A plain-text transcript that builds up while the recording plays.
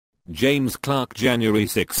James Clark, January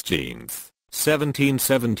 16,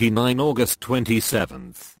 1779 August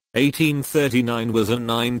 27, 1839 was a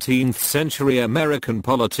 19th century American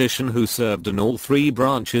politician who served in all three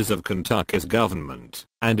branches of Kentucky's government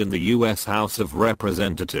and in the U.S. House of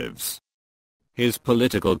Representatives. His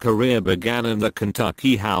political career began in the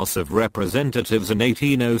Kentucky House of Representatives in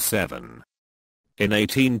 1807. In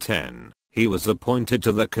 1810, he was appointed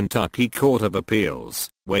to the Kentucky Court of Appeals,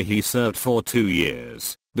 where he served for 2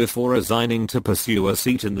 years, before resigning to pursue a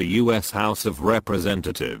seat in the U.S. House of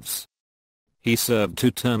Representatives. He served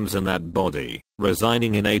 2 terms in that body,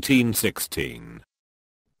 resigning in 1816.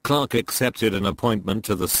 Clark accepted an appointment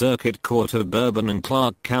to the Circuit Court of Bourbon and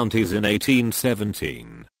Clark counties in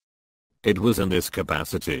 1817. It was in this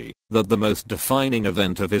capacity that the most defining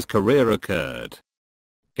event of his career occurred.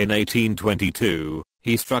 In 1822,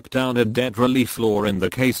 he struck down a debt relief law in the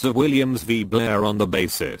case of Williams v. Blair on the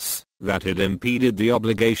basis that it impeded the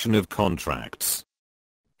obligation of contracts.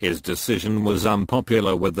 His decision was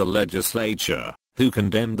unpopular with the legislature, who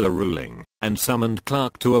condemned the ruling and summoned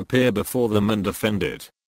Clark to appear before them and defend it.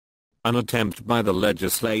 An attempt by the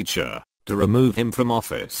legislature to remove him from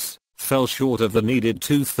office fell short of the needed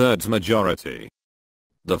 2/3 majority.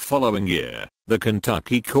 The following year, the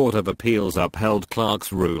Kentucky Court of Appeals upheld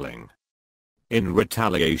Clark's ruling. In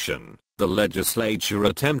retaliation, the legislature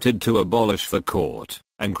attempted to abolish the court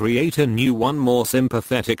and create a new one more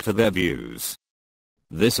sympathetic to their views.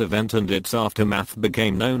 This event and its aftermath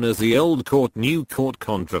became known as the Old Court New Court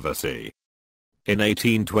controversy. In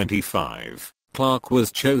 1825, Clark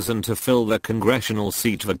was chosen to fill the congressional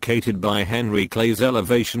seat vacated by Henry Clay's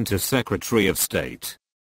elevation to Secretary of State.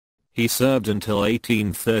 He served until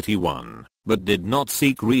 1831, but did not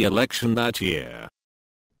seek re-election that year.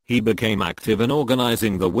 He became active in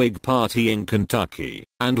organizing the Whig Party in Kentucky,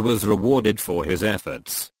 and was rewarded for his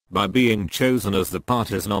efforts by being chosen as the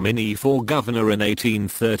party's nominee for governor in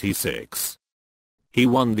 1836. He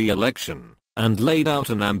won the election, and laid out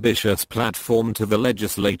an ambitious platform to the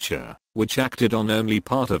legislature, which acted on only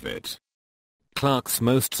part of it. Clark's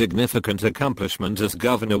most significant accomplishment as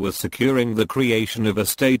governor was securing the creation of a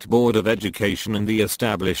state board of education and the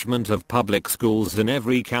establishment of public schools in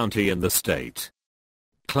every county in the state.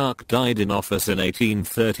 Clark died in office in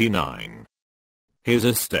 1839. His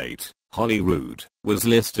estate, Holyrood, was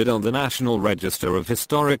listed on the National Register of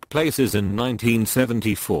Historic Places in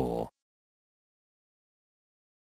 1974.